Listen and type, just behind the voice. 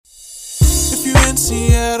in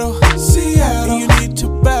Seattle, Seattle. You need to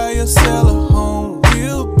buy or sell a home.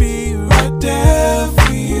 We'll be right there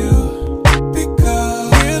for you.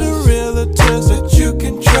 Because we're the realtors that you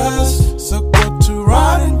can trust. So go to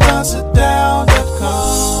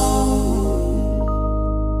RonandDonSitDown.com.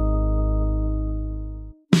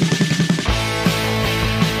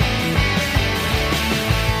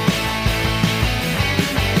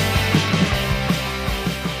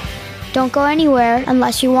 Don't go anywhere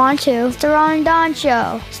unless you want to. It's the Ron and Don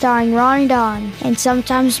Show, starring Ron and Don, and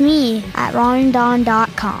sometimes me at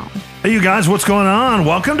RonandDon.com. Hey, you guys, what's going on?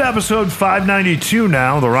 Welcome to episode 592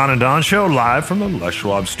 now, the Ron and Don Show, live from the Les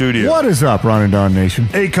Schwab studio. What is up, Ron and Don Nation?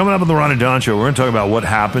 Hey, coming up on the Ron and Don Show, we're going to talk about what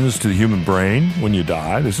happens to the human brain when you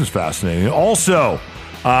die. This is fascinating. Also,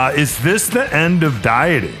 is this the end of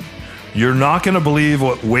dieting? You're not going to believe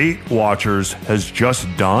what Weight Watchers has just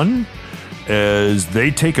done. Is they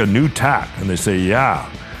take a new tack and they say,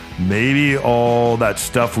 yeah, maybe all that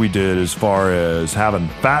stuff we did as far as having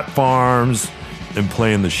fat farms and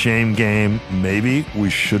playing the shame game, maybe we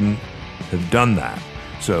shouldn't have done that.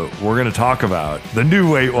 So we're going to talk about the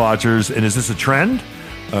new Weight Watchers, and is this a trend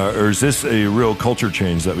or is this a real culture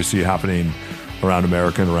change that we see happening around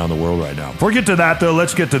America and around the world right now? Before we get to that, though,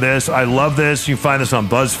 let's get to this. I love this. You can find this on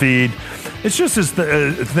BuzzFeed. It's just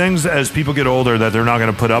things as people get older that they're not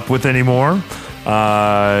going to put up with anymore.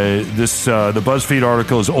 The BuzzFeed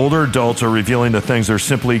article is older adults are revealing the things they're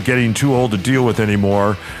simply getting too old to deal with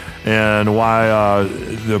anymore, and why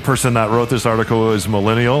the person that wrote this article is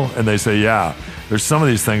millennial, and they say, yeah, there's some of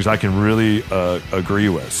these things I can really agree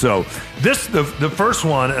with. So the first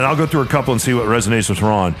one, and I'll go through a couple and see what resonates with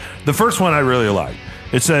Ron. The first one I really like.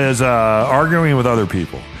 It says, arguing with other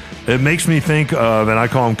people. It makes me think of, and I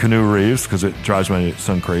call him Keanu Reeves because it drives my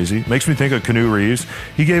son crazy. Makes me think of Keanu Reeves.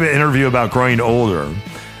 He gave an interview about growing older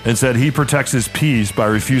and said he protects his peace by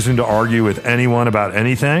refusing to argue with anyone about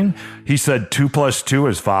anything. He said 2 + 2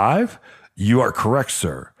 is 5. You are correct,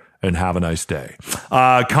 sir. And have a nice day.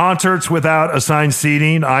 Concerts without assigned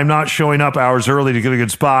seating. I'm not showing up hours early to get a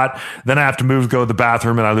good spot. Then I have to move, go to the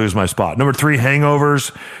bathroom, and I lose my spot. Number 3,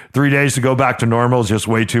 hangovers. 3 days to go back to normal is just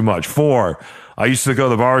way too much. 4, I used to go to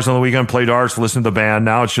the bars on the weekend, play darts, listen to the band.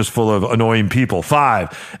 Now it's just full of annoying people.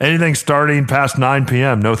 5, anything starting past 9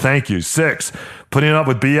 p.m. No thank you. 6, putting up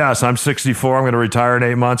with BS. I'm 64. I'm going to retire in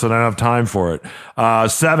 8 months and I don't have time for it.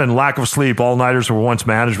 7, lack of sleep. All-nighters were once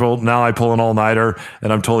manageable. Now I pull an all-nighter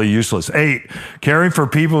and I'm totally useless. 8, caring for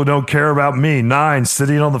people who don't care about me. 9,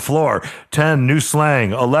 sitting on the floor. 10, new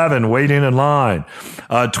slang. 11, waiting in line.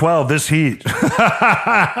 12, this heat.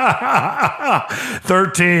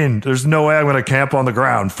 13, there's no way I'm going to camp on the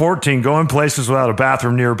ground. 14, going places without a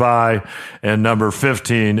bathroom nearby. And number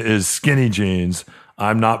 15 is skinny jeans.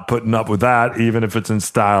 I'm not putting up with that. Even if it's in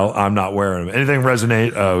style, I'm not wearing them. Anything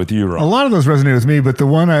resonate with you, Ron? A lot of those resonate with me, but the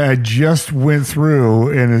one I just went through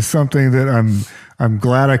and is something that I'm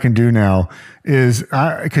glad I can do now is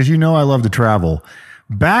because I love to travel.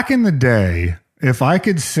 Back in the day, if I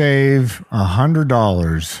could save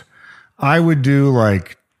 $100, I would do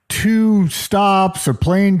like 2 stops, a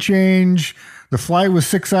plane change. The flight was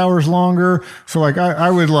 6 hours longer. So like I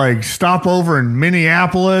would like stop over in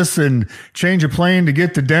Minneapolis and change a plane to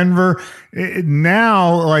get to Denver.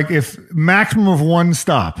 Now, like if maximum of 1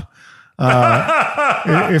 stop.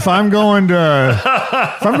 If I'm going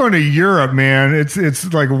to Europe, man,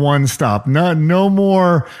 it's like 1 stop, no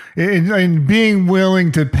more. And being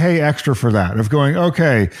willing to pay extra for that, of going,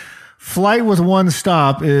 okay, flight with 1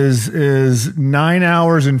 stop is 9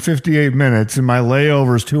 hours and 58 minutes, and my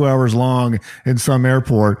layover is 2 hours long in some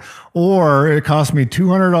airport, or it costs me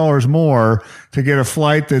 $200 more to get a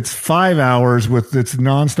flight that's 5 hours with it's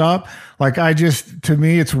nonstop. Like to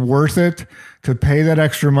me, it's worth it to pay that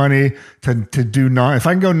extra money to do if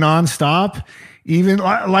I can go nonstop, even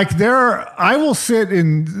like I will sit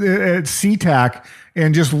at SeaTac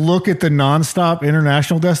and just look at the nonstop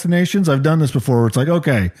international destinations. I've done this before where it's like,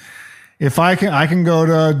 okay, if I can go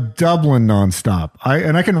to Dublin nonstop.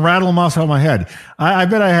 I can rattle them off out of my head. I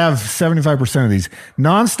bet I have 75% of these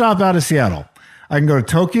nonstop out of Seattle. I can go to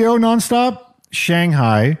Tokyo nonstop,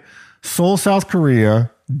 Shanghai, Seoul, South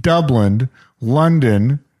Korea, Dublin,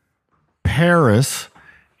 London, Paris,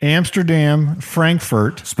 Amsterdam,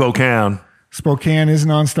 Frankfurt, Spokane is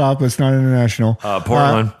nonstop, but it's not international.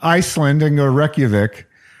 Portland, Iceland, I can go to Reykjavik.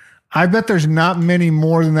 I bet there's not many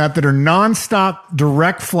more than that are nonstop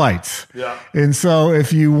direct flights. Yeah. And so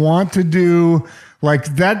if you want to do Like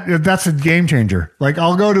that's a game changer. Like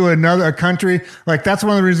I'll go to a country. Like that's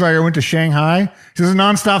one of the reasons I went to Shanghai. It's a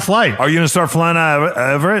nonstop flight. Are you going to start flying out of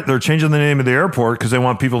Everett? They're changing the name of the airport because they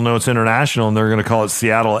want people to know it's international, and they're going to call it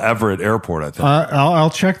Seattle Everett Airport, I think.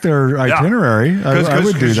 I'll check their itinerary. Yeah. I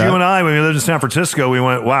would do that. You and I, when we lived in San Francisco, we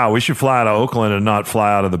went, wow, we should fly out of Oakland and not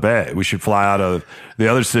fly out of the Bay. We should fly out of the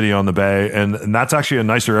other city on the Bay, and that's actually a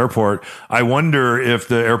nicer airport. I wonder if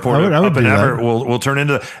the airport up in Everett will turn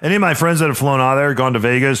into any of my friends that have flown out there, gone to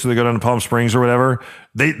Vegas, so they go down to Palm Springs or whatever.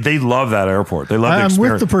 They love that airport. They love the experience.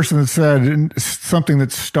 I'm with the person that said something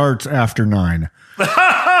that starts after 9.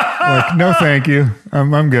 Like, no, thank you.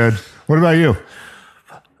 I'm good. What about you?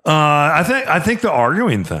 I think the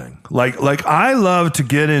arguing thing. Like I love to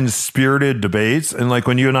get in spirited debates, and like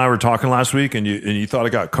when you and I were talking last week, and you thought it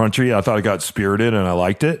got country, I thought it got spirited, and I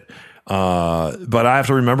liked it. But I have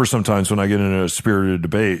to remember sometimes when I get in a spirited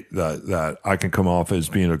debate that I can come off as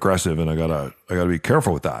being aggressive, and I gotta be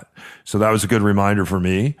careful with that. So that was a good reminder for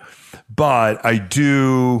me. But I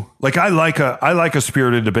do I like a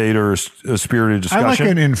spirited debate or a spirited discussion. I like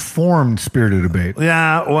an informed spirited debate.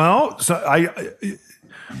 Yeah, well, so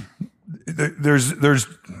there's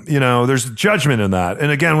judgment in that.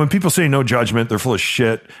 And again, when people say no judgment, they're full of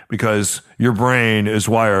shit because your brain is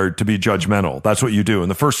wired to be judgmental. That's what you do. In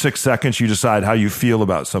the first 6 seconds, you decide how you feel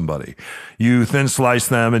about somebody. You thin slice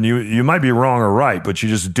them, and you might be wrong or right, but you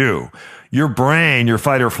just do. Your brain, your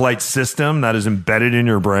fight or flight system that is embedded in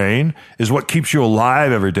your brain is what keeps you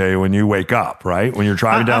alive every day when you wake up, right? When you're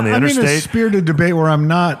driving down the interstate. I'm in a spirited debate where I'm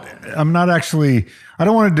not actually, I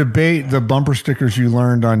don't want to debate the bumper stickers you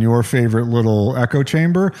learned on your favorite little echo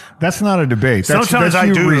chamber. That's not a debate. That's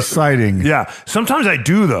you reciting. Yeah. Sometimes I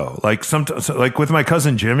do though. Like with my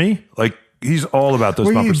cousin Jimmy, like he's all about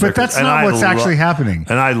those bumper stickers. But that's not what's actually happening.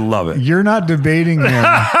 And I love it. You're not debating him.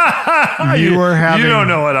 You don't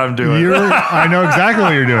know what I'm doing. I know exactly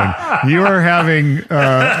what you're doing. You are having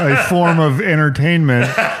a form of entertainment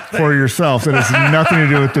for yourself that has nothing to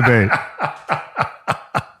do with debate.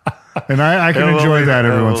 And I can enjoy that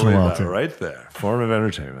every once in a while too. Right there. Form of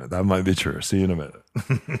entertainment. That might be true. See you in a minute.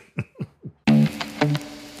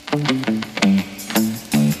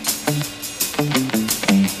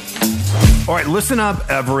 All right, listen up,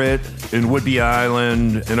 Everett and Whidbey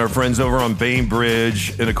Island and our friends over on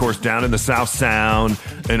Bainbridge and, of course, down in the South Sound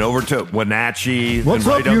and over to Wenatchee. What's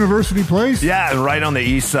up, University Place? Yeah, and right on the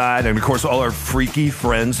east side. And, of course, all our freaky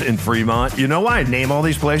friends in Fremont. You know why I name all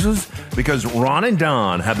these places? Because Ron and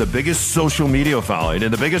Don have the biggest social media following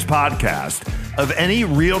and the biggest podcast of any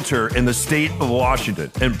realtor in the state of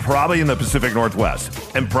Washington and probably in the Pacific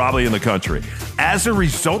Northwest and probably in the country. As a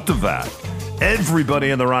result of that,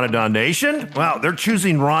 everybody in the Ron and Don Nation, well, they're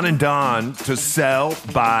choosing Ron and Don to sell,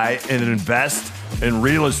 buy, and invest in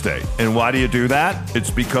real estate. And why do you do that?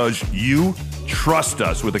 It's because you trust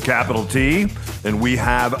us with a capital T, and we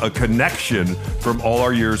have a connection from all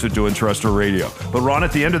our years of doing terrestrial radio. But Ron,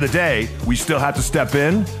 at the end of the day, we still have to step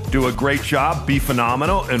in, do a great job, be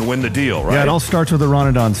phenomenal, and win the deal, right? Yeah, it all starts with a Ron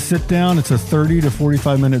and Don sit down. It's a 30 to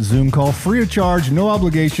 45-minute Zoom call, free of charge, no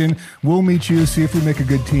obligation. We'll meet you, see if we make a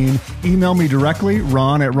good team. Email me directly,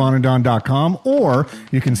 ron@ronanddon.com, or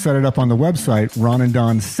you can set it up on the website,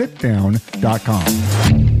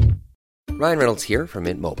 ronanddonsitdown.com. Ryan Reynolds here from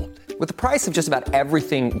Mint Mobile. With the price of just about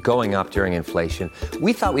everything going up during inflation,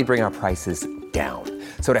 we thought we'd bring our prices down.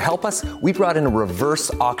 So to help us, we brought in a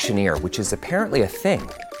reverse auctioneer, which is apparently a thing.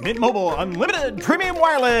 Mint Mobile Unlimited Premium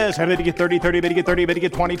Wireless. How to get 30, 30, bit to get 30, bit to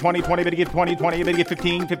get 20, 20, 20, bit to get 20, 20, bit to get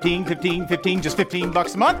 15, 15, 15, 15, just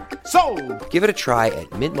 $15 a month? Sold! Give it a try at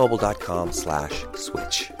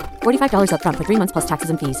mintmobile.com/switch. $45 up front for 3 months plus taxes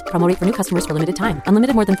and fees. Promo rate for new customers for limited time.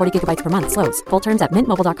 Unlimited more than 40 gigabytes per month. Slows full terms at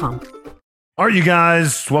mintmobile.com. All right, you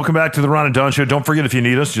guys, welcome back to the Ron and Don Show. Don't forget, if you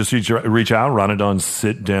need us, just reach out,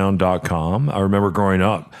 ronanddonsitdown.com. I remember growing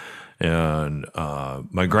up, and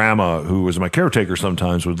my grandma, who was my caretaker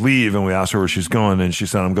sometimes, would leave, and we asked her where she's going, and she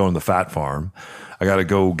said, I'm going to the fat farm. I got to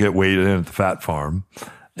go get weighed in at the fat farm.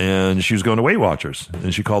 And she was going to Weight Watchers,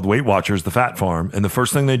 and she called Weight Watchers the fat farm. And the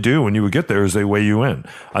first thing they do when you would get there is they weigh you in.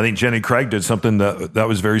 I think Jenny Craig did something that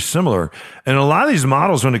was very similar. And a lot of these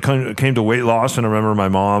models, when it came to weight loss, and I remember my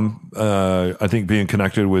mom, I think being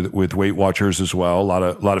connected with Weight Watchers as well. A lot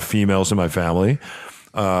of females in my family,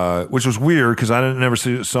 which was weird because I never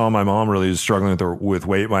saw my mom really struggling with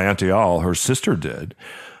weight. My Auntie Al, her sister, did.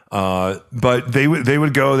 But they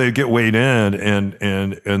would go, they'd get weighed in,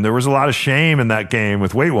 and there was a lot of shame in that game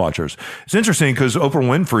with Weight Watchers. It's interesting because Oprah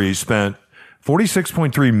Winfrey spent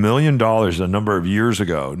 $46.3 million a number of years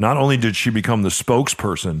ago. Not only did she become the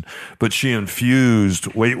spokesperson, but she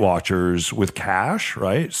infused Weight Watchers with cash,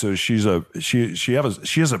 right? So she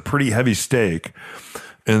has a pretty heavy stake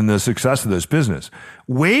in the success of this business.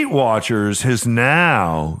 Weight Watchers has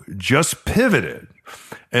now just pivoted,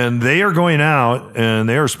 and they are going out and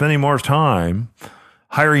they are spending more time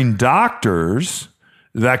hiring doctors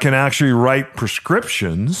that can actually write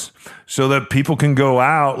prescriptions so that people can go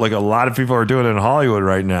out, like a lot of people are doing in Hollywood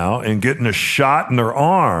right now, and getting a shot in their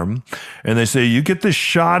arm. And they say, you get this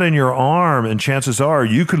shot in your arm, and chances are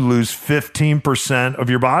you could lose 15% of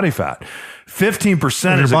your body fat.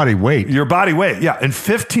 15% Your is body weight. Your body weight, yeah. And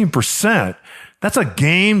 15%, that's a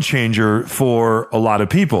game changer for a lot of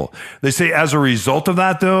people. They say as a result of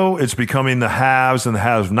that, though, it's becoming the haves and the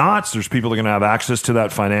have-nots. There's people that are going to have access to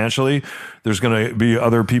that financially. There's going to be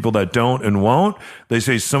other people that don't and won't. They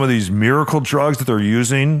say some of these miracle drugs that they're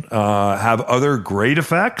using have other great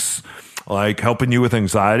effects, like helping you with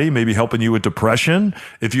anxiety, maybe helping you with depression.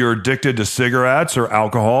 If you're addicted to cigarettes or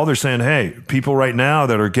alcohol, they're saying, hey, people right now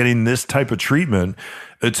that are getting this type of treatment,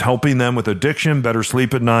 it's helping them with addiction, better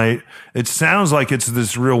sleep at night. It sounds like it's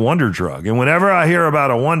this real wonder drug. And whenever I hear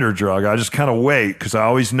about a wonder drug, I just kind of wait, because I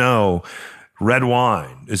always know red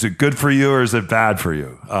wine. Is it good for you or is it bad for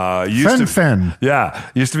you? Fen. Yeah.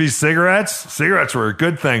 Used to be cigarettes. Cigarettes were a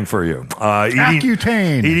good thing for you.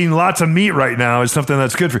 Accutane. Eating lots of meat right now is something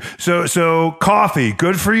that's good for you. So coffee,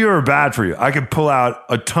 good for you or bad for you? I could pull out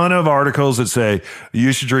a ton of articles that say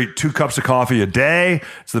you should drink 2 cups of coffee a day.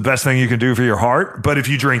 It's the best thing you can do for your heart. But if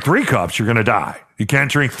you drink 3 cups, you're going to die. You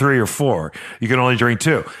can't drink 3 or 4. You can only drink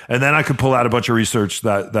 2. And then I could pull out a bunch of research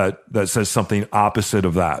that says something opposite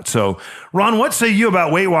of that. So, Ron, what say you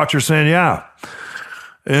about Weight Watchers saying, yeah,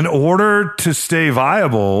 in order to stay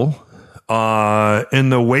viable in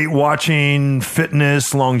the weight watching,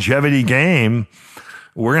 fitness, longevity game,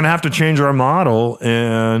 we're going to have to change our model.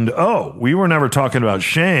 And, we were never talking about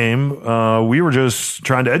shame. We were just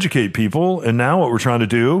trying to educate people. And now what we're trying to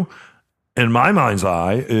do, in my mind's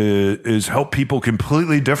eye, is help people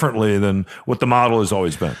completely differently than what the model has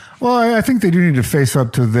always been. Well, I think they do need to face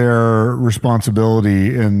up to their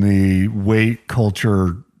responsibility in the weight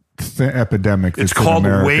culture epidemic. It's called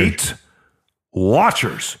Weight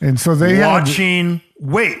Watchers. And so they watching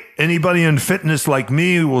weight. Anybody in fitness like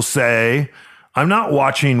me will say, I'm not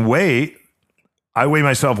watching weight. I weigh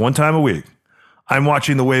myself 1 time a week. I'm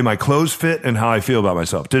watching the way my clothes fit and how I feel about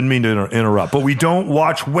myself. Didn't mean to interrupt, but we don't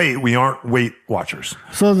watch weight. We aren't Weight Watchers.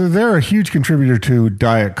 So they're a huge contributor to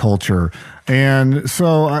diet culture. And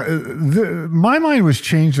so my mind was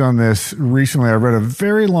changed on this recently. I read a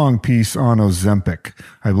very long piece on Ozempic.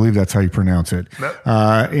 I believe that's how you pronounce it. Yep.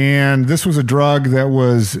 And this was a drug that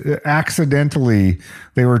was accidentally,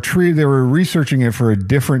 they were researching it for a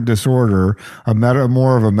different disorder,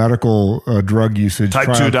 more of a medical drug usage.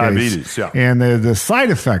 Type 2 diabetes, yeah. And the side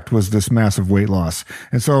effect was this massive weight loss.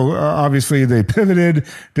 And so obviously they pivoted,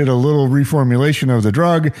 did a little reformulation of the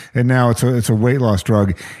drug, and now it's a weight loss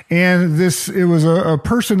drug. And it was a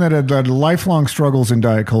person that had lifelong struggles in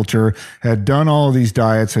diet culture, had done all of these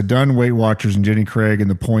diets, had done Weight Watchers and Jenny Craig and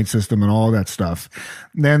the point system and all that stuff.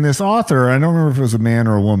 And this author, I don't remember if it was a man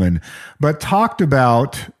or a woman, but talked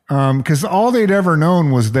about, because all they'd ever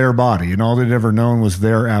known was their body, and all they'd ever known was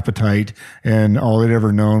their appetite, and all they'd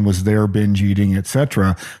ever known was their binge eating,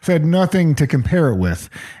 etc. So had nothing to compare it with.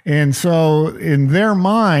 And so in their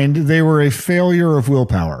mind, they were a failure of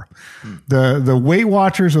willpower. The Weight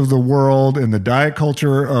Watchers of the world and the diet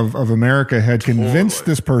culture of America had convinced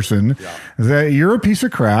this person that you're a piece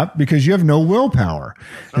of crap because you have no willpower.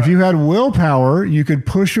 If you had willpower, you could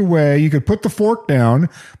push away, you could put the fork down,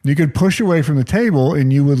 you could push away from the table,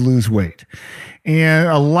 and you would lose weight. And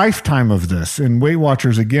a lifetime of this, and Weight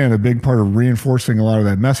Watchers, again, a big part of reinforcing a lot of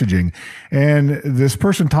that messaging. And this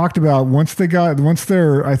person talked about once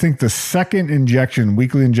their, I think the second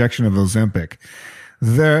weekly injection of Ozempic,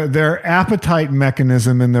 their appetite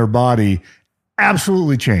mechanism in their body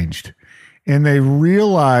absolutely changed. And they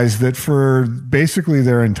realized that for basically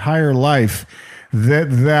their entire life, that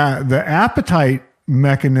the appetite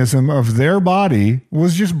mechanism of their body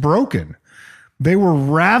was just broken. They were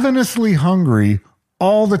ravenously hungry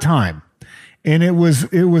all the time. And it was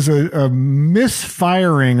a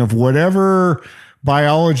misfiring of whatever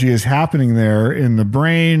biology is happening there in the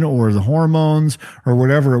brain or the hormones or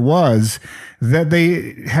whatever it was, that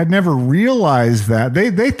they had never realized that.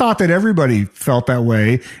 They thought that everybody felt that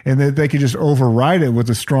way and that they could just override it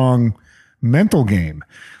with a strong mental game.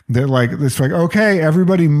 They're like, it's like, okay,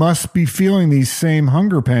 everybody must be feeling these same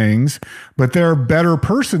hunger pangs, but they're a better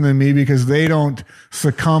person than me because they don't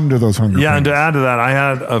succumb to those hunger pangs. Yeah, and to add to that, I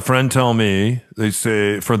had a friend tell me, they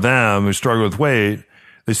say for them who struggle with weight,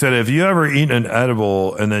 they said if you ever eat an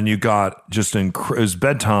edible and then you got just it was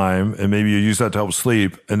bedtime and maybe you use that to help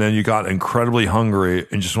sleep and then you got incredibly hungry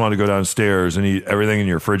and just wanted to go downstairs and eat everything in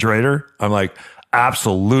your refrigerator, I'm like,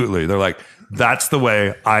 absolutely. They're like, that's the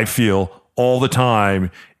way I feel all the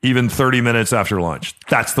time, even 30 minutes after lunch.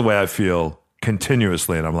 That's the way I feel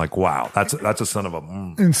continuously. And I'm like, wow, that's a son of a...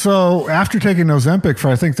 And so after taking Ozempic for,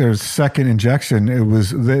 I think their second injection, it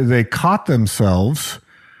was, they caught themselves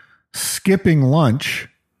skipping lunch,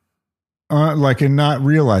 like, and not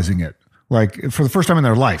realizing it. Like for the first time in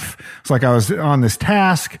their life. It's like I was on this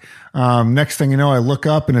task. Next thing you know, I look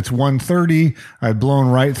up and it's 1:30. I'd blown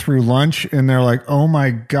right through lunch and they're like, oh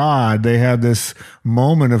my God, they had this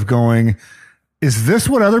moment of going, is this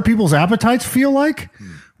what other people's appetites feel like?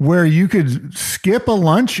 Where you could skip a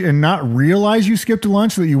lunch and not realize you skipped a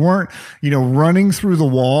lunch, that you weren't, running through the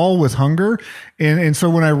wall with hunger. And so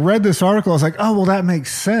when I read this article, I was like, oh, well, that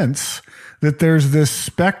makes sense that there's this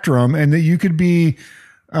spectrum and that you could be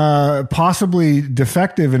possibly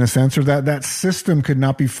defective in a sense, or that system could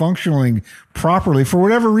not be functioning properly for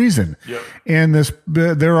whatever reason. Yep. And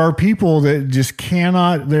there are people that just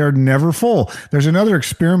cannot, they're never full. There's another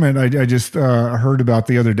experiment I just heard about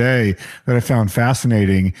the other day that I found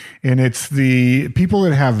fascinating. And it's the people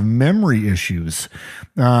that have memory issues.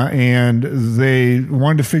 And they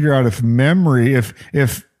wanted to figure out if memory, if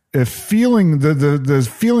feeling the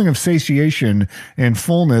feeling of satiation and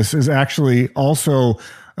fullness is actually also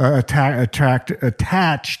attached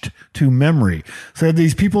to memory. So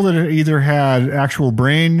these people that either had actual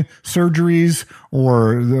brain surgeries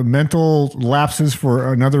or the mental lapses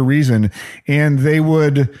for another reason, and they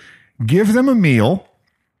would give them a meal.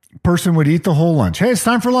 Person would eat the whole lunch. Hey, it's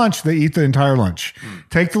time for lunch. They eat the entire lunch.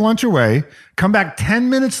 Take the lunch away. Come back 10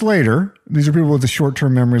 minutes later. These are people with the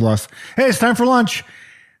short-term memory loss. Hey, it's time for lunch.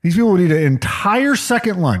 These people would eat an entire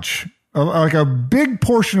second lunch, like a big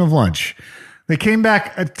portion of lunch. They came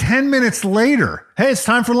back 10 minutes later. Hey, it's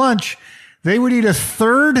time for lunch. They would eat a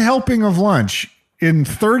third helping of lunch in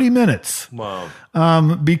 30 minutes. Wow.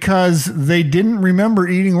 Because they didn't remember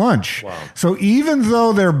eating lunch. Wow. So even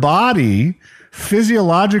though their body,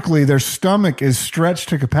 physiologically, their stomach is stretched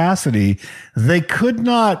to capacity, they could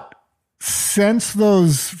not sense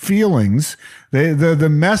those feelings. The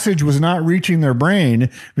message was not reaching their brain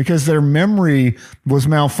because their memory was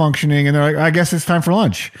malfunctioning, and they're like, I guess it's time for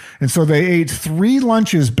lunch. And so they ate 3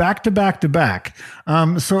 lunches back to back to back.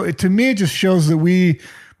 So to me, it just shows that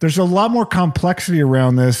there's a lot more complexity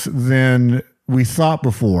around this than we thought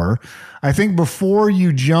before. I think before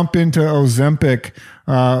you jump into Ozempic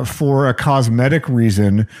for a cosmetic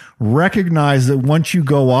reason, recognize that once you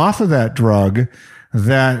go off of that drug,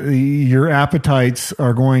 that your appetites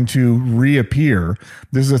are going to reappear.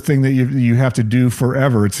 This is a thing that you have to do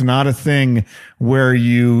forever. It's not a thing where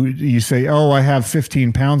you say, oh, I have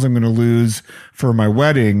 15 pounds I'm going to lose for my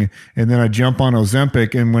wedding, and then I jump on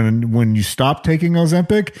Ozempic, and when you stop taking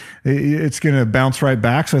Ozempic, it's going to bounce right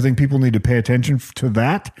back. So I think people need to pay attention to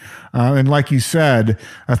that. And like you said,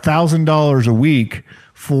 $1,000 a week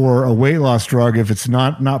for a weight loss drug, if it's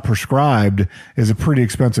not prescribed, is a pretty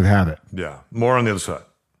expensive habit. Yeah. More on the other side.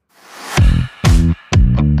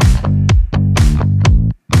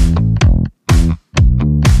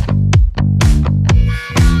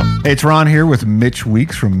 It's Ron here with Mitch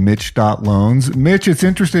Weeks from Mitch.Loans. Mitch, it's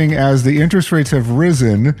interesting, as the interest rates have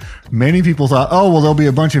risen, many people thought, oh, well, there'll be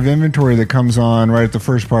a bunch of inventory that comes on right at the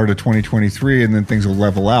first part of 2023 and then things will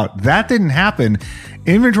level out. That didn't happen.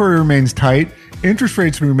 Inventory remains tight. Interest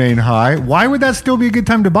rates remain high. Why would that still be a good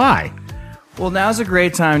time to buy? Well, now's a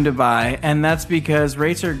great time to buy, and that's because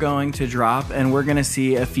rates are going to drop and we're going to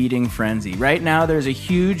see a feeding frenzy. Right now, there's a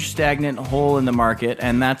huge stagnant hole in the market,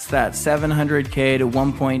 and that's that $700K to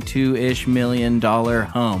 $1.2-ish million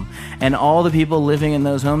home. And all the people living in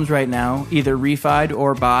those homes right now either refied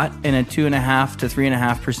or bought in a 2.5% to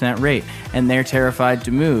 3.5% rate, and they're terrified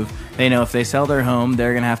to move. They know if they sell their home,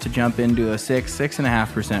 they're going to have to jump into a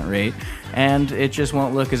 6.5% rate, and it just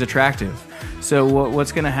won't look as attractive. So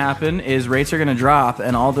what's going to happen is rates are going to drop,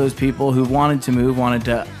 and all those people who wanted to move, wanted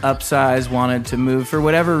to upsize, wanted to move for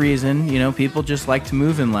whatever reason, people just like to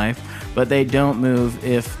move in life, but they don't move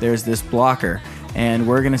if there's this blocker. And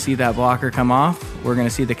we're going to see that blocker come off, we're going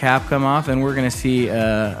to see the cap come off, and we're going to see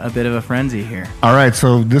a bit of a frenzy here. All right,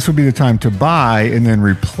 so this would be the time to buy and then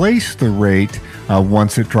replace the rate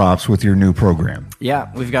once it drops with your new program.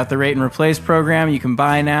 Yeah, we've got the Rate and Replace program. You can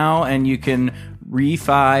buy now, and you can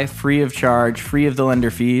refi, free of charge, free of the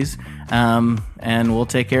lender fees, and we'll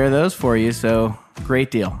take care of those for you. So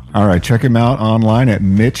great deal. All right, check him out online at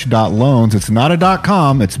Mitch.loans. It's not a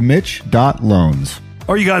 .com, it's Mitch.loans.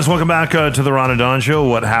 All right, you guys, welcome back to the Ron and Don Show.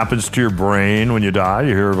 What happens to your brain when you die?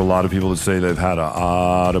 You hear of a lot of people that say they've had an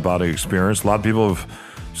out-of-body experience. A lot of people have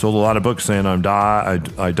sold a lot of books saying I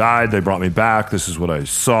died, they brought me back, this is what I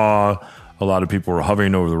saw. A lot of people were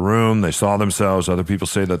hovering over the room, they saw themselves. Other people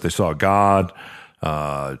say that they saw God.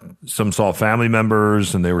 Some saw family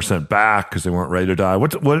members and they were sent back because they weren't ready to die.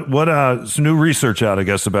 What's new research out, I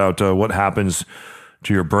guess, about what happens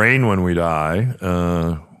to your brain when we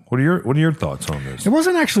die? What are your thoughts on this? It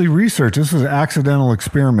wasn't actually research. This was an accidental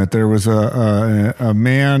experiment. There was a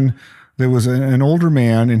man. There was an older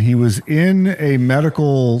man, and he was in a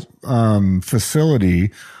medical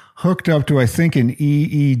facility, hooked up to, I think, an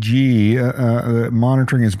EEG,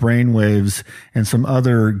 monitoring his brain waves and some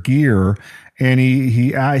other gear. And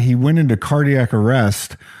he went into cardiac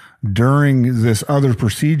arrest during this other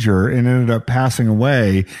procedure and ended up passing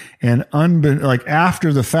away. And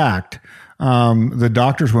after the fact, the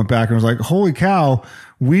doctors went back and was like, holy cow,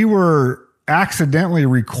 we were accidentally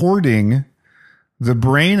recording the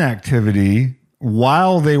brain activity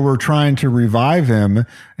while they were trying to revive him.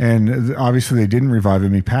 And obviously they didn't revive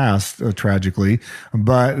him. He passed tragically,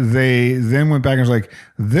 but they then went back and was like,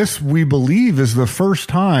 this, we believe, is the first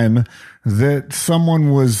time that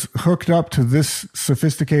someone was hooked up to this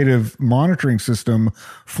sophisticated monitoring system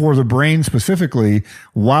for the brain specifically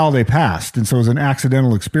while they passed. And so it was an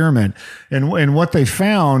accidental experiment. And what they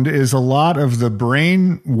found is a lot of the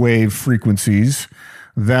brain wave frequencies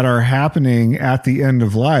that are happening at the end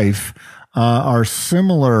of life are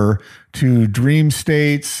similar to dream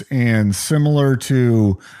states and similar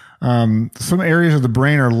to some areas of the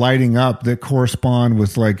brain are lighting up that correspond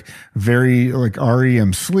with very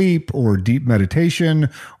REM sleep or deep meditation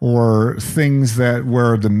or things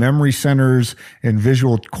where the memory centers and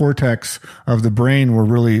visual cortex of the brain were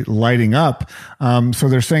really lighting up. So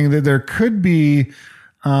they're saying that there could be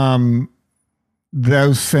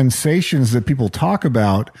those sensations that people talk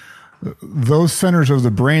about. Those centers of the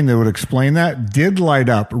brain that would explain that did light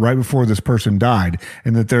up right before this person died,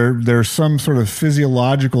 and that there's some sort of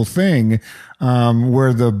physiological thing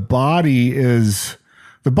where the body is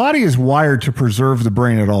wired to preserve the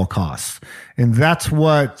brain at all costs. And that's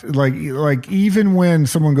what, even when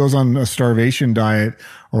someone goes on a starvation diet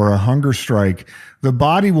or a hunger strike, the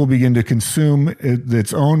body will begin to consume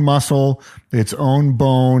its own muscle, its own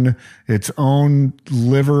bone, its own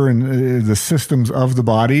liver, and the systems of the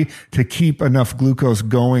body to keep enough glucose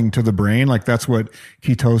going to the brain. That's what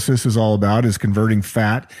ketosis is all about, is converting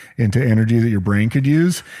fat into energy that your brain could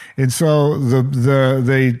use. And so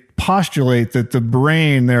they postulate that the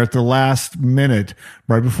brain there at the last minute,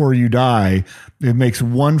 right before you die, it makes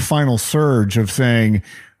one final surge of saying,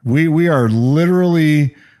 we are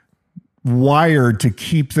literally wired to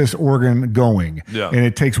keep this organ going. Yeah. And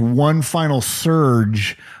it takes one final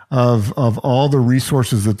surge of all the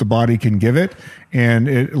resources that the body can give it, and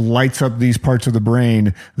it lights up these parts of the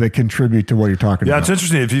brain that contribute to what you're talking about. Yeah, it's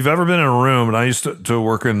interesting. If you've ever been in a room, and I used to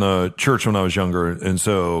work in the church when I was younger, and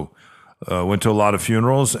so went to a lot of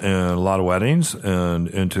funerals and a lot of weddings and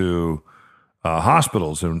into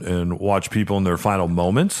hospitals and watch people in their final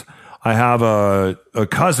moments. I have a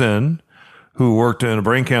cousin who worked in a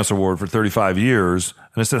brain cancer ward for 35 years.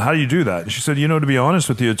 And I said, how do you do that? And she said, to be honest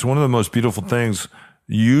with you, it's one of the most beautiful things.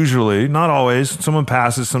 Usually, not always, someone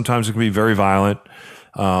passes. Sometimes it can be very violent.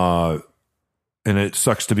 And it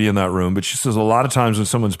sucks to be in that room. But she says a lot of times when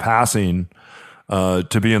someone's passing,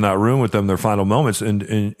 to be in that room with them, their final moments.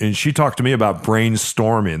 And she talked to me about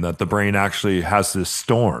brainstorming, that the brain actually has this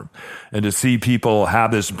storm, and to see people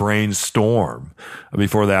have this brainstorm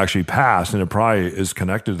before they actually pass. And it probably is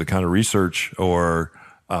connected to the kind of research or,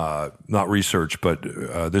 not research, but,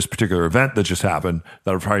 this particular event that just happened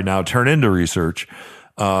that will probably now turn into research.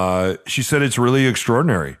 She said it's really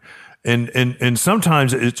extraordinary. And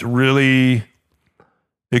sometimes it's really,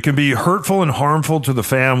 it can be hurtful and harmful to the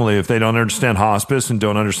family if they don't understand hospice and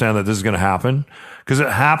don't understand that this is going to happen, because it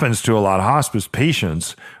happens to a lot of hospice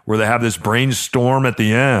patients where they have this brainstorm at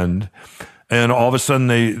the end, and all of a sudden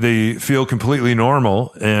they feel completely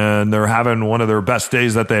normal and they're having one of their best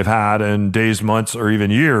days that they've had in days, months, or even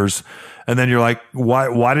years. And then you're like,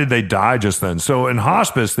 why did they die just then? So in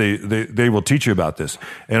hospice, they will teach you about this.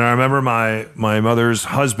 And I remember my mother's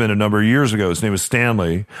husband a number of years ago, his name was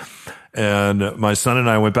Stanley. And my son and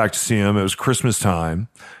I went back to see him. It was Christmas time,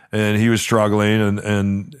 and he was struggling,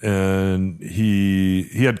 and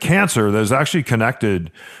he had cancer that was actually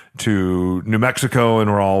connected to New Mexico,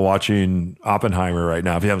 and we're all watching Oppenheimer right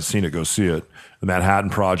now. If you haven't seen it, go see it. The Manhattan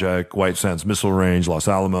Project, White Sands Missile Range, Los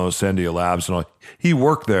Alamos, Sandia Labs, and all. He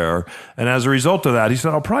worked there. And as a result of that, he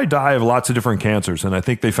said, I'll probably die of lots of different cancers. And I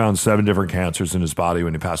think they found 7 different cancers in his body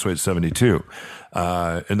when he passed away at 72.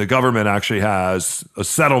 And the government actually has a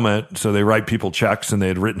settlement. So they write people checks, and they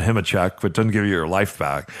had written him a check, but it doesn't give you your life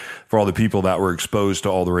back for all the people that were exposed to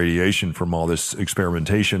all the radiation from all this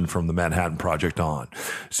experimentation from the Manhattan Project on.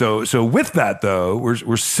 So with that, though,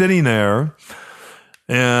 we're sitting there.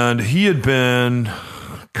 And he had been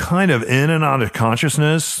kind of in and out of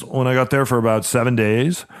consciousness when I got there for about 7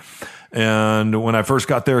 days. And when I first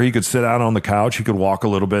got there, he could sit out on the couch. He could walk a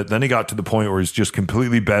little bit. Then he got to the point where he's just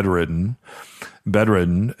completely bedridden,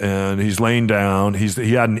 and he's laying down.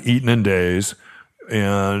 He hadn't eaten in days,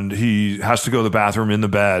 and he has to go to the bathroom in the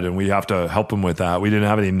bed, and we have to help him with that. We didn't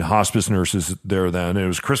have any hospice nurses there then. It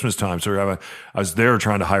was Christmas time, so I was there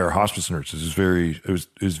trying to hire hospice nurses. It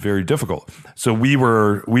was very difficult. So we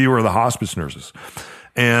were the hospice nurses.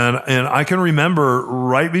 And I can remember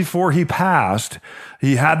right before he passed,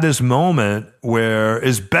 he had this moment where,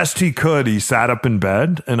 as best he could, he sat up in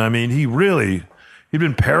bed. And I mean, he'd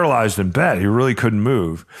been paralyzed in bed. He really couldn't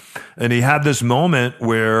move. And he had this moment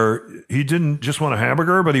where he didn't just want a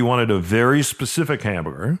hamburger, but he wanted a very specific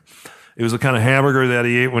hamburger. It was the kind of hamburger that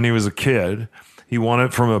he ate when he was a kid. He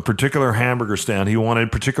wanted from a particular hamburger stand. He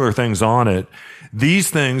wanted particular things on it.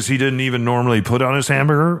 These things he didn't even normally put on his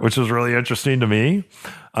hamburger, which was really interesting to me.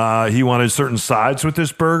 He wanted certain sides with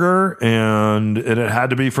this burger, and it had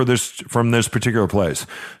to be from this particular place.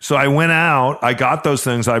 So I went out, I got those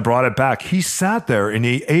things, I brought it back. He sat there and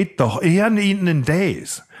he hadn't eaten in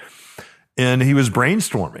days, and he was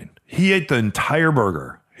brainstorming. He ate the entire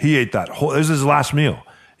burger. He ate that whole. This is his last meal.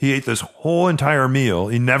 He ate this whole entire meal.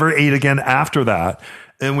 He never ate again after that.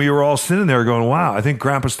 And we were all sitting there going, wow, I think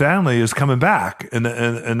Grandpa Stanley is coming back. And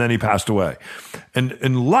then he passed away.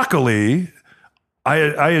 And luckily,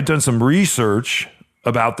 I had done some research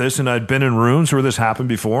about this, and I'd been in rooms where this happened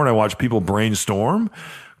before, and I watched people brainstorm,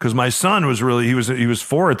 because my son was really, he was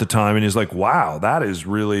 4 at the time, and he's like, wow, that is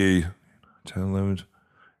really 10, 11.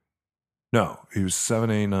 No, he was 7,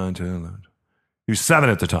 8, 9, 10, 11. He was 7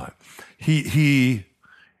 at the time. He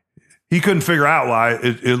couldn't figure out why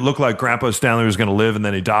it looked like Grandpa Stanley was going to live and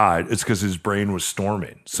then he died. It's because his brain was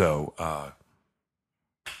storming. So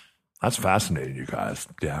that's fascinating, you guys.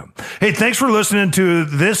 Yeah. Hey, thanks for listening to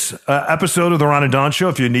this episode of The Ron and Don Show.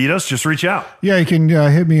 If you need us, just reach out. Yeah, you can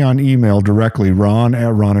hit me on email directly,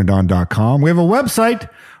 ron@ronanddon.com. We have a website,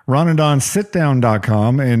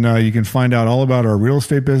 ronanddonsitdown.com, and you can find out all about our real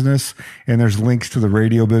estate business, and there's links to the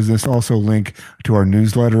radio business, also link to our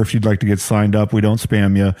newsletter if you'd like to get signed up. We don't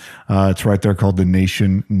spam you. It's right there, called The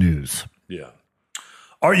Nation News. Yeah.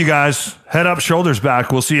 All right, you guys, head up, shoulders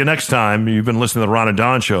back. We'll see you next time. You've been listening to The Ron and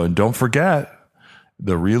Don Show, and don't forget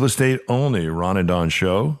the real estate only Ron and Don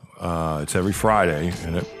Show. It's every Friday,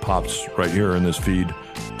 and it pops right here in this feed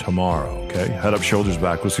tomorrow. Okay, head up, shoulders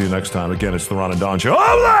back. We'll see you next time. Again, it's the Ron and Don Show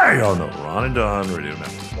only on the Ron and Don Radio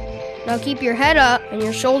Network. Now keep your head up and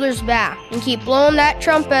your shoulders back, and keep blowing that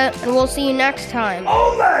trumpet, and we'll see you next time.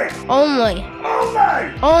 Only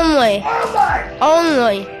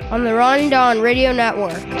on the Ron and Don Radio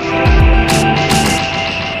Network.